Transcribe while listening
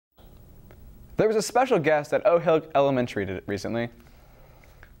There was a special guest at Oak Hill Elementary recently.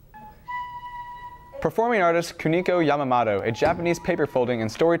 Performing artist Kuniko Yamamoto, a Japanese paper folding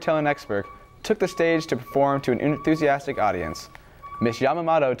and storytelling expert, took the stage to perform to an enthusiastic audience. Miss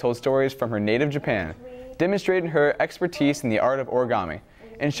Yamamoto told stories from her native Japan, demonstrating her expertise in the art of origami,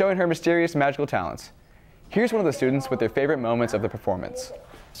 and showing her mysterious magical talents. Here's one of the students with their favorite moments of the performance.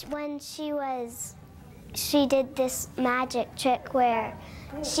 When she did this magic trick where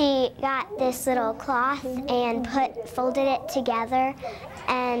she got this little cloth and folded it together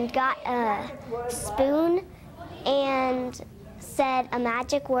and got a spoon and said a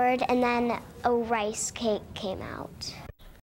magic word, and then a rice cake came out.